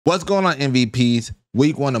What's going on, MVPs?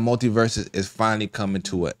 Week 1 of Multiversus is finally coming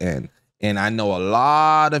to an end. And I know a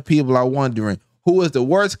lot of people are wondering who is the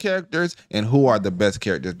worst characters and who are the best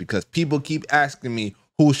characters, because people keep asking me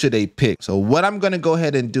who should they pick. So what I'm going to go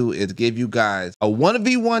ahead and do is give you guys a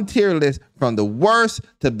 1v1 tier list from the worst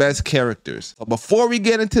to best characters. So before we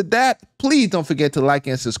get into that, please don't forget to like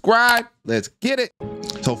and subscribe. Let's get it.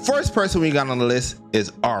 So first person we got on the list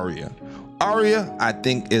is Arya. Arya, I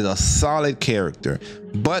think, is a solid character,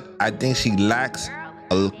 but I think she lacks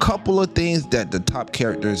a couple of things that the top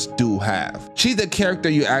characters do have. She's a character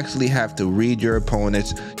you actually have to read your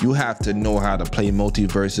opponents. You have to know how to play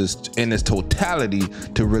Multiversus in its totality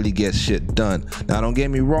to really get shit done. Now, don't get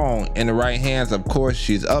me wrong, in the right hands, of course,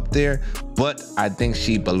 she's up there, but I think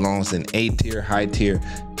she belongs in A tier, high tier.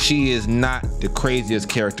 She is not the craziest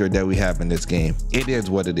character that we have in this game. It is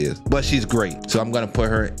what it is, but she's great. So I'm gonna put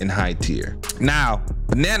her in high tier. Now,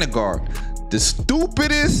 Banana Guard, the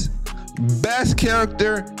stupidest, best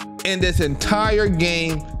character in this entire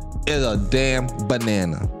game is a damn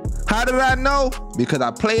banana. How did I know? Because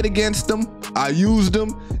I played against them, I used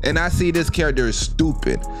them, and I see this character is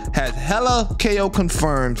stupid. Has hella KO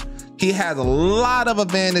confirms. He has a lot of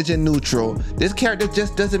advantage in neutral. This character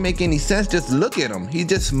just doesn't make any sense. Just look at him. He's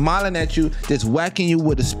just smiling at you, just whacking you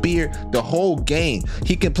with a spear the whole game.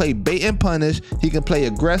 He can play bait and punish. He can play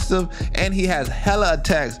aggressive, and he has hella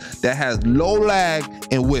attacks that has low lag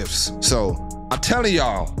and whiffs. So I'm telling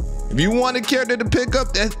y'all, if you want a character to pick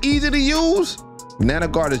up that's easy to use, Banana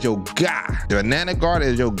Guard is your guy. The Banana Guard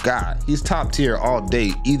is your guy. He's top tier all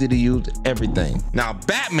day, easy to use, everything. Now,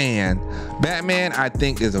 Batman I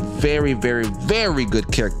think is a very, very, very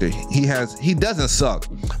good character. He doesn't suck,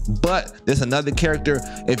 but there's another character.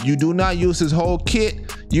 If you do not use his whole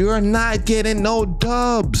kit, you're not getting no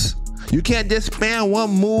dubs. You can't just spam one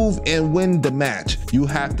move and win the match. You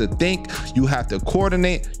have to think, you have to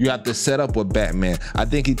coordinate, you have to set up with Batman. I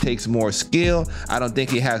think he takes more skill. I don't think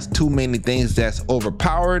he has too many things that's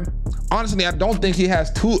overpowered. Honestly, I don't think he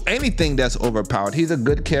has anything that's overpowered. He's a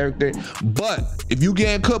good character, but if you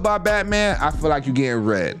getting cooked by Batman, I feel like you're getting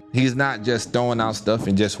red. He's not just throwing out stuff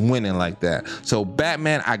and just winning like that. So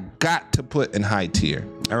Batman, I got to put in high tier.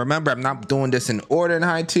 And remember, I'm not doing this in order in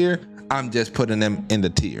high tier. I'm just putting them in the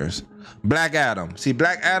tiers. Black Adam. See,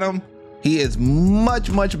 Black Adam, he is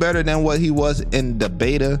much, much better than what he was in the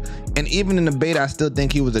beta. And even in the beta, I still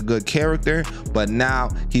think he was a good character, but now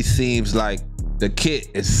he seems like the kit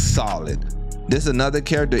is solid. This is another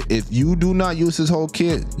character, if you do not use his whole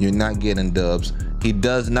kit, you're not getting dubs. He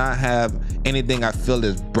does not have anything I feel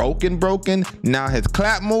is broken. Now his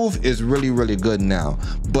clap move is really, really good now.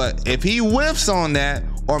 But if he whiffs on that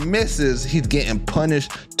or misses, he's getting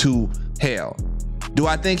punished to hell. Do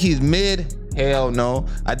I think he's mid? Hell no.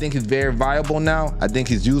 I think he's very viable now. I think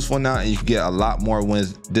he's useful now, and you can get a lot more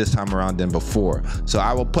wins this time around than before. So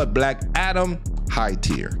I will put Black Adam high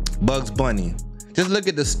tier. Bugs Bunny. Just look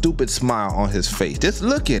at the stupid smile on his face. Just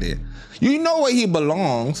look at it. You know where he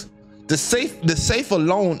belongs. The safe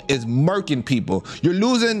alone is murking people. You're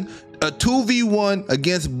losing a 2v1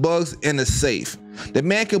 against Bugs in a safe. The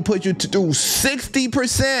man can put you through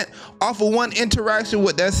 60% off of one interaction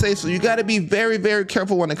with that safe. So you got to be very, very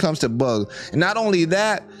careful when it comes to Bugs. And not only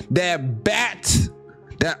that, that bat,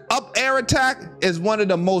 that up air attack is one of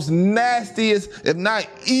the most nastiest, if not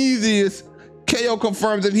easiest, KO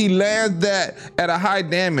confirms if he lands that at a high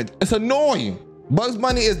damage. It's annoying. Bugs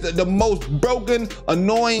Bunny is the most broken,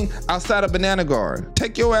 annoying outside of Banana Guard.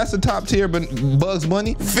 Take your ass to top tier, Bugs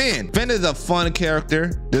Bunny. Finn is a fun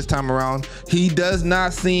character this time around. He does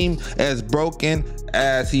not seem as broken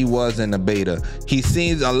as he was in the beta. He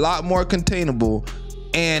seems a lot more containable,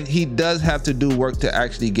 and he does have to do work to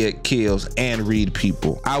actually get kills and read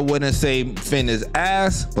people. I wouldn't say Finn is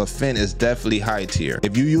ass, but Finn is definitely high tier.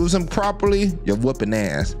 If you use him properly, you're whooping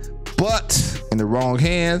ass. But in the wrong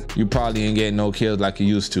hands, you probably ain't getting no kills like you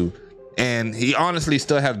used to. And he honestly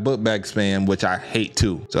still has book bag spam, which I hate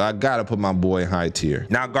too. So I gotta put my boy in high tier.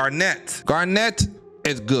 Now Garnet. Garnet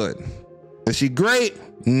is good. Is she great?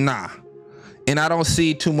 Nah. And I don't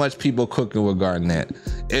see too much people cooking with Garnet.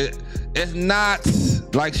 It's not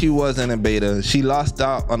like she was in a beta. She lost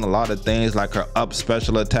out on a lot of things, like her up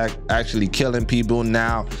special attack actually killing people.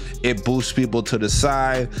 Now it boosts people to the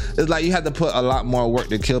side. It's like you have to put a lot more work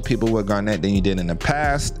to kill people with Garnet than you did in the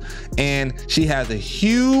past. And she has a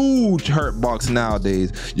huge hurt box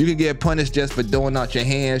nowadays. You can get punished just for throwing out your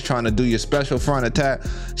hands, trying to do your special front attack.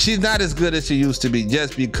 She's not as good as she used to be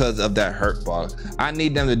just because of that hurt box. I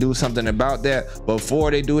need them to do something about that.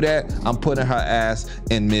 Before they do that, I'm putting her ass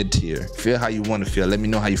in mid tier. here. Feel how you want to feel. Let me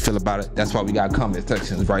know how you feel about it. That's why we got comment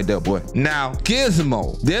sections right there, boy. Now,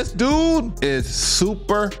 Gizmo. This dude is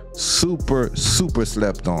super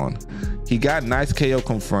slept on. He got nice KO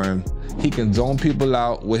confirmed. He can zone people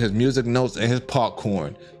out with his music notes and his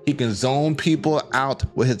popcorn. He can zone people out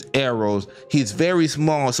with his arrows. He's very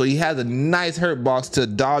small, so he has a nice hurt box to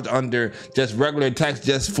dodge under just regular attacks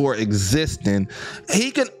just for existing.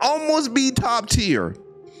 He can almost be top tier,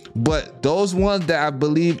 but those ones that I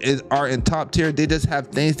believe are in top tier, they just have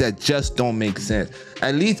things that just don't make sense.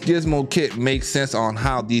 At least Gizmo Kit makes sense on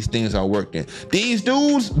how these things are working. These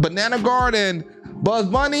dudes, Banana Guard and Buzz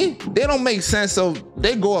Bunny, they don't make sense, so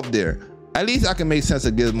they go up there. At least I can make sense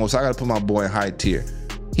of Gizmo, so I gotta put my boy in high tier.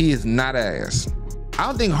 He is not ass. I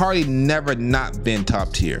don't think Harley never not been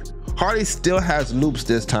top tier. Harley still has loops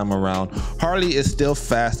this time around. Harley is still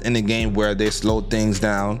fast in the game where they slow things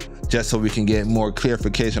down just so we can get more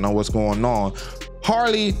clarification on what's going on.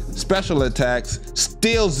 Harley special attacks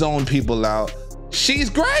still zone people out. She's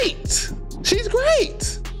great. She's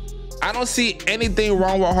great. I don't see anything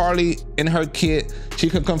wrong with Harley in her kit. She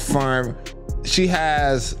can confirm. She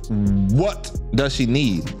has, what does she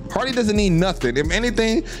need? Harley doesn't need nothing. If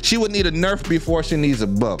anything, she would need a nerf before she needs a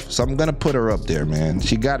buff. So I'm gonna put her up there, man.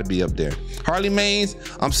 She gotta be up there. Harley mains,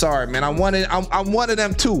 I'm sorry, man. I'm one of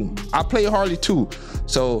them too. I play Harley too.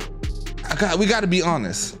 So we gotta be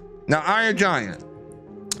honest. Now, Iron Giant.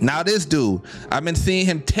 Now this dude, I've been seeing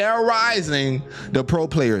him terrorizing the pro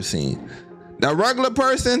player scene. The regular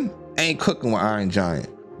person ain't cooking with Iron Giant.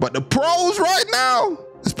 But the pros right now,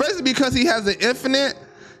 especially because he has an infinite,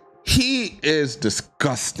 he is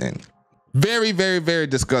disgusting. Very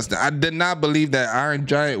disgusting. I did not believe that Iron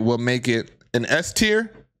Giant will make it an S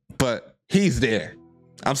tier, but he's there.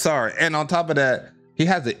 I'm sorry. And on top of that, he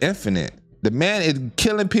has an infinite. The man is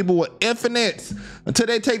killing people with infinites. Until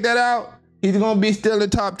they take that out, he's gonna be still in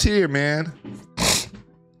top tier, man.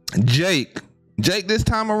 Jake this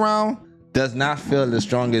time around does not feel as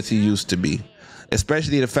strong as he used to be.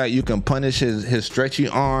 Especially the fact you can punish his stretchy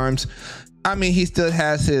arms. I mean, he still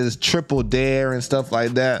has his triple dare and stuff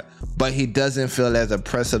like that, but he doesn't feel as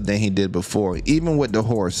oppressive than he did before. Even with the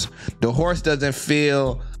horse doesn't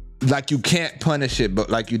feel like you can't punish it, but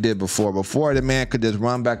like you did before. Before, the man could just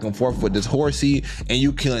run back and forth with this horsey and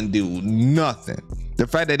you couldn't do nothing. The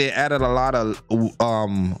fact that they added a lot of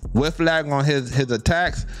whiff lag on his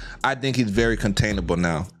attacks, I think he's very containable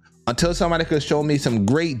now. Until somebody could show me some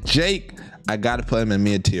great Jake, I gotta put him in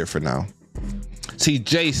mid tier for now. See,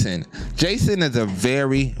 Jason is a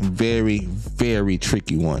very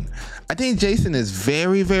tricky one. I think Jason is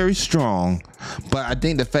very strong, but I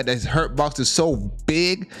think the fact that his hurt box is so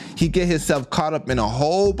big, he get himself caught up in a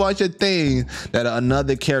whole bunch of things that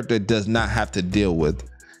another character does not have to deal with.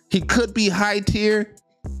 He could be high tier,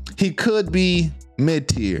 he could be mid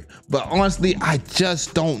tier, but honestly, I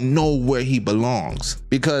just don't know where he belongs,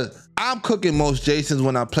 because I'm cooking most Jasons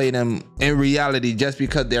when I play them in reality just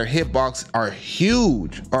because their hitbox are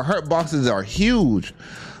huge, or hurt boxes are huge.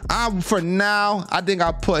 For now, I think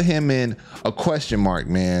I'll put him in a question mark,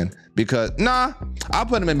 man, because I'll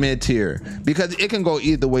put him in mid tier because it can go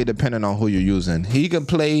either way depending on who you're using. He can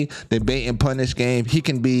play the bait and punish game. He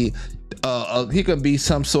can be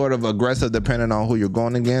some sort of aggressive depending on who you're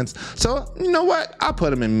going against. So you know what? I'll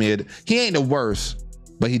put him in mid. He ain't the worst,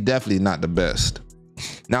 but he definitely not the best.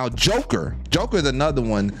 Now Joker is another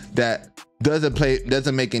one that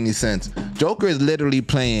doesn't make any sense. Joker is literally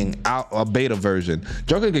playing out a beta version.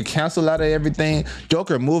 Joker can cancel out of everything.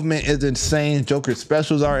 Joker movement is insane. Joker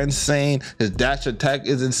specials are insane. His dash attack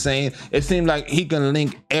is insane. It seems like he can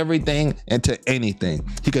link everything into anything.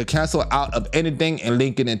 He can cancel out of anything and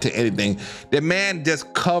link it into anything. The man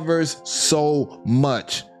just covers so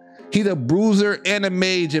much. He's a bruiser and a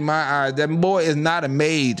mage in my eyes. That boy is not a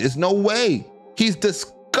mage. It's no way. He's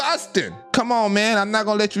disgusting. Come on, man. I'm not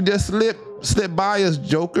gonna let you just slip by us,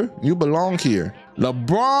 Joker. You belong here.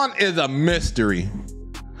 LeBron is a mystery.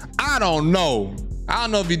 I don't know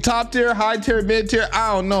if he top tier, high tier, mid tier.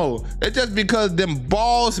 I don't know. It's just because them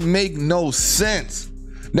balls make no sense.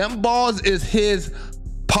 Them balls is his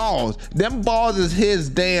paws. Them balls is his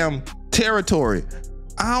damn territory.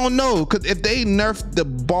 I don't know, because if they nerfed the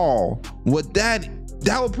ball,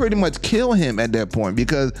 that would pretty much kill him at that point,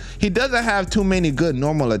 because he doesn't have too many good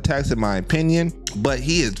normal attacks in my opinion, but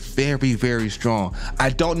he is very strong. I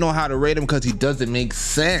don't know how to rate him because he doesn't make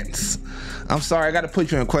sense. I'm sorry, I got to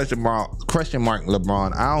put you in question mark,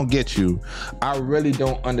 LeBron. I don't get you. I really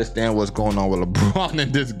don't understand what's going on with LeBron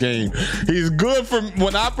in this game. He's good for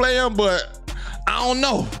when I play him, but I don't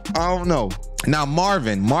know. Now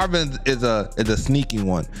Marvin is a sneaky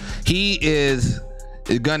one. He is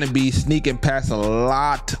is gonna be sneaking past a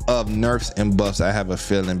lot of nerfs and buffs, I have a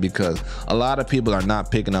feeling, because a lot of people are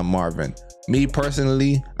not picking up Marvin. Me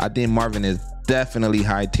personally, I think Marvin is definitely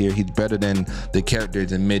high tier. He's better than the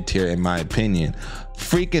characters in mid tier, in my opinion.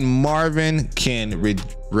 Freaking Marvin can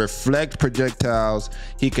reflect projectiles.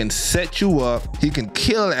 He can set you up. He can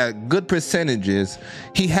kill at good percentages.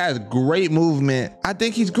 He has great movement. I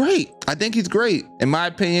think he's great. I think he's great. In my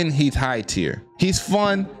opinion, he's high tier. He's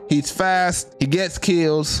fun. He's fast. He gets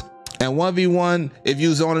kills. And 1v1, if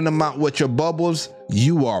you zoning them out with your bubbles,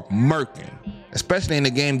 you are murking. Especially in a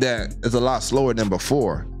game that is a lot slower than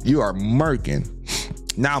before. You are murking.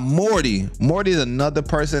 Now Morty is another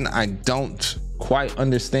person I don't quite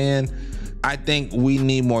understand. I think we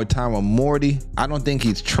need more time with Morty. I don't think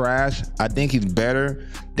he's trash. I think he's better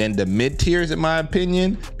than the mid tiers, in my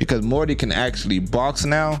opinion, because Morty can actually box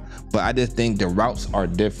now, but I just think the routes are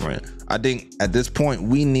different. I think at this point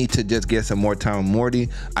we need to just get some more time with Morty.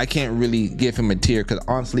 I can't really give him a tier because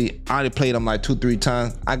honestly, I already played him like 2-3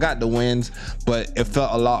 times. I got the wins, but it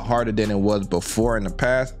felt a lot harder than it was before in the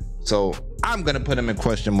past. So I'm gonna put him in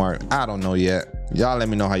question mark. I don't know yet. Y'all let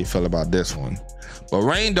me know how you feel about this one. But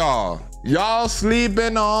Rain Dog, y'all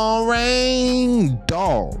sleeping on Rain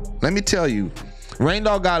Dog. Let me tell you, Rain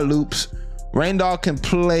Dog got loops. Rain Dog can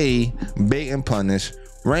play bait and punish.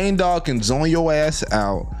 Rain Dog can zone your ass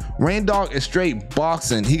out. Rain Dog is straight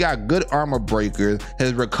boxing. He got good armor breakers.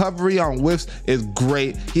 His recovery on whiffs is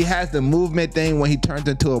great. He has the movement thing when he turns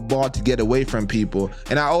into a ball to get away from people.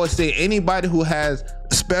 And I always say anybody who has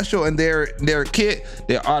special in their kit,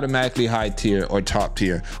 they're automatically high tier or top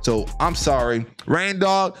tier. So I'm sorry, Rain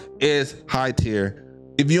Dog is high tier.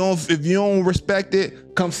 If you don't respect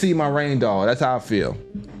it, come see my Rain Dog. That's how I feel.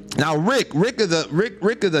 Now Rick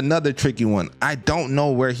is another tricky one. I don't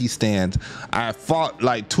know where he stands. I fought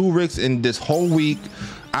like 2 Ricks in this whole week.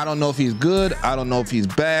 I don't know if he's good. I don't know if he's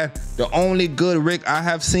bad. The only good Rick I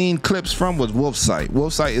have seen clips from was Wolfsight.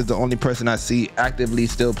 Wolfsight is the only person I see actively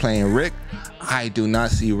still playing Rick. I do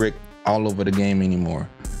not see Rick all over the game anymore.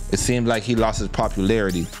 It seems like he lost his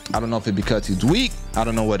popularity. I don't know if it's because he's weak. I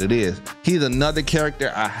don't know what it is. He's another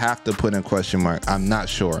character I have to put in question mark. I'm not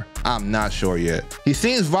sure. I'm not sure yet. He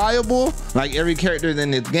seems viable like every character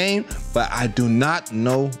in this game, but I do not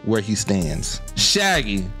know where he stands.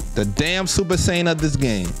 Shaggy, the damn Super Saiyan of this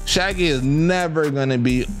game. Shaggy is never gonna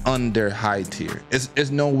be under high tier.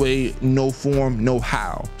 It's no way, no form, no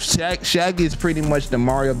how. Shaggy is pretty much the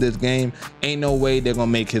Mario of this game. Ain't no way they're gonna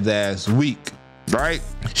make his ass weak. Right?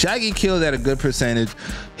 Shaggy kills at a good percentage.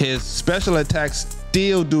 His special attacks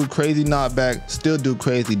still do crazy knockback, still do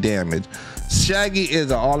crazy damage. Shaggy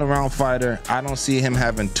is an all-around fighter. I don't see him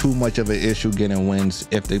having too much of an issue getting wins.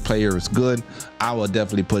 If the player is good, I will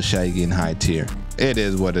definitely put Shaggy in high tier. It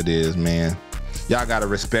is what it is, man. Y'all gotta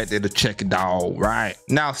respect it to check it out, right?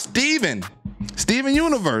 Now, Steven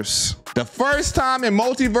Universe. The first time in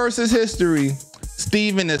Multiversus history,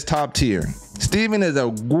 Steven is top tier. Steven is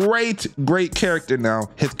a great character now.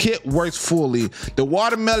 His kit works fully. The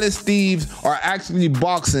Watermelon Steves are actually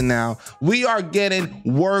boxing now. We are getting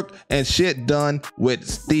work and shit done with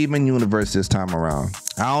Steven Universe this time around.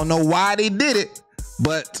 I don't know why they did it,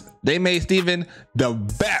 but they made Steven the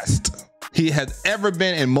best he has ever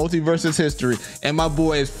been in Multiversus history. And my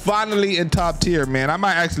boy is finally in top tier, man. I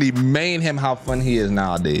might actually main him how fun he is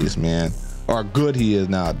nowadays, man. Or good he is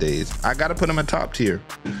nowadays. I gotta put him in top tier.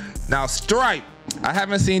 Now Stripe, I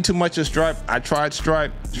haven't seen too much of Stripe. I tried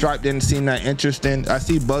Stripe. Stripe didn't seem that interesting. I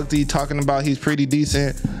see Bugsy talking about he's pretty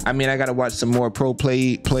decent. I mean, I gotta watch some more pro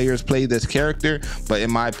players play this character, but in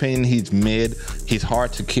my opinion, he's mid. He's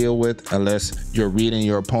hard to kill with unless you're reading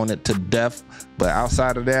your opponent to death. But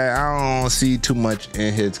outside of that, I don't see too much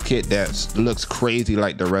in his kit that looks crazy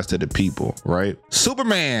like the rest of the people, right?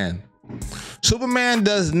 Superman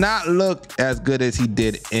does not look as good as he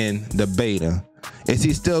did in the beta. Is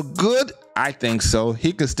he still good? I think so.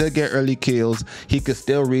 He could still get early kills. He could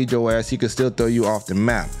still read your ass. He could still throw you off the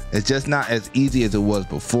map. It's just not as easy as it was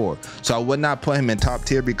before. So I would not put him in top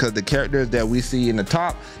tier because the characters that we see in the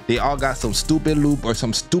top, they all got some stupid loop or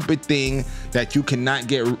some stupid thing that you cannot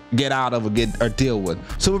get out of or deal with.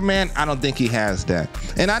 Superman, I don't think he has that.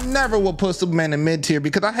 And I never will put Superman in mid tier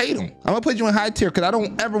because I hate him. I'm gonna put you in high tier because I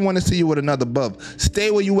don't ever want to see you with another buff. Stay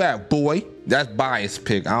where you at, boy. That's bias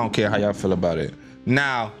pick. I don't care how y'all feel about it.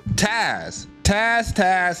 Now, Taz.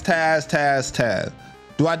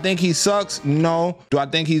 Do I think he sucks? No. Do I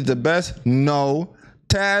think he's the best? No.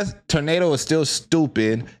 Taz, Tornado is still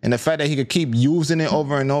stupid, and the fact that he could keep using it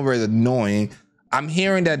over and over is annoying. I'm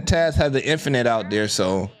hearing that Taz has the infinite out there,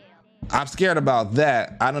 so I'm scared about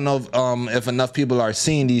that. I don't know if enough people are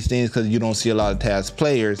seeing these things because you don't see a lot of Taz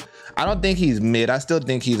players. I don't think he's mid. I still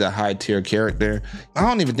think he's a high tier character. I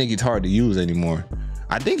don't even think he's hard to use anymore.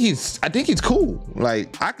 I think he's cool.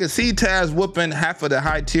 Like, I could see Taz whooping half of the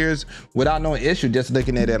high tiers without no issue, just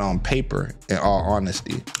looking at it on paper, in all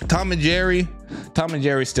honesty. Tom and Jerry's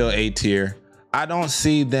still A tier. I don't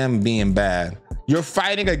see them being bad. You're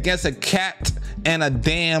fighting against a cat and a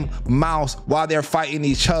damn mouse while they're fighting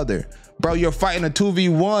each other. Bro, you're fighting a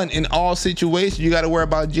 2v1 in all situations. You got to worry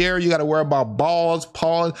about Jerry. You got to worry about balls,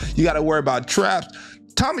 paws. You got to worry about traps.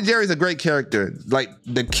 Tom and Jerry's a great character. Like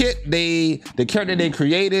the character they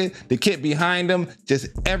created, the kit behind them, just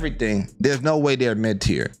everything. There's no way they're mid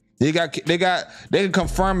tier. They can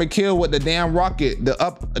confirm a kill with the damn rocket, the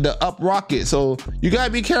up rocket. So you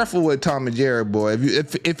gotta be careful with Tom and Jerry, boy.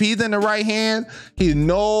 If he's in the right hand, he's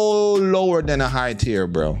no lower than a high tier,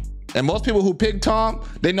 bro. And most people who pick Tom,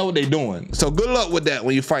 they know what they're doing. So good luck with that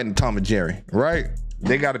when you're fighting Tom and Jerry, right?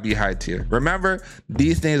 They gotta be high tier. Remember,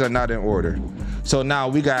 these things are not in order. So now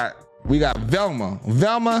we got Velma.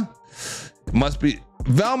 Velma,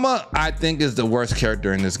 I think, is the worst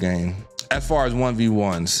character in this game. As far as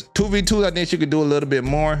 1v1s, 2v2s, I think she could do a little bit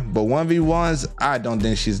more, but 1v1s, I don't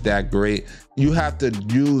think she's that great. You have to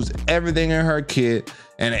use everything in her kit,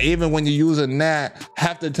 and even when you're using that,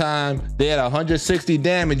 half the time they had 160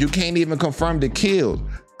 damage. You can't even confirm the kill.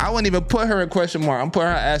 I wouldn't even put her in question mark. I'm putting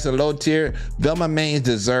her as a low tier. Velma mains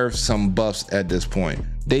deserve some buffs at this point.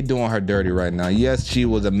 They doing her dirty right now. Yes, she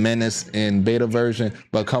was a menace in beta version,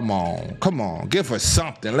 but come on, give her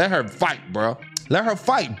something. Let her fight, bro. Let her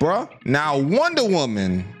fight, bro. Now, Wonder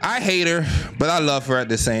Woman, I hate her, but I love her at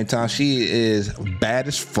the same time. She is bad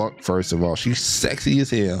as fuck, first of all. She's sexy as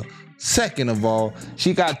hell. Second of all,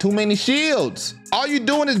 she got too many shields. All you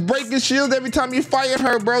doing is breaking shields every time you fight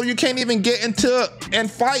her, bro. You can't even get into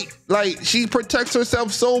and fight. Like, she protects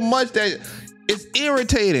herself so much that it's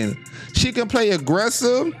irritating. She can play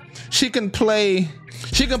aggressive. She can play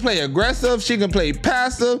aggressive. She can play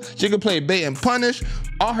passive. She can play bait and punish.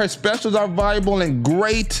 All her specials are viable and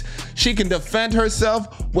great. She can defend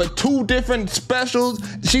herself with 2 different specials.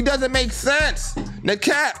 She doesn't make sense.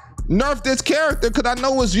 Nakat, nerf this character, because I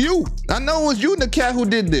know it's you. I know it was you, Nakat, who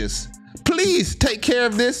did this. Please take care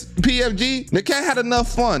of this, PFG. Nakat had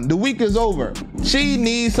enough fun. The week is over. She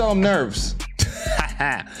needs some nerfs.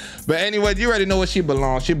 But anyway, you already know where she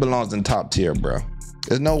belongs. She belongs in top tier, bro.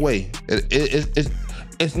 There's no way.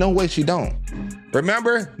 It's no way she don't.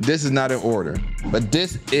 Remember, this is not in order, but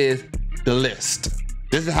this is the list.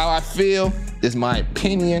 This is how I feel. This is my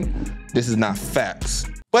opinion. This is not facts.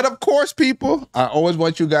 But of course, people, I always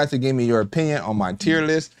want you guys to give me your opinion on my tier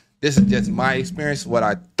list. This is just my experience, what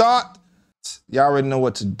I thought. Y'all already know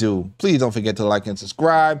what to do. Please don't forget to like and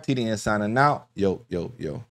subscribe. TDN signing out. Yo, yo, yo.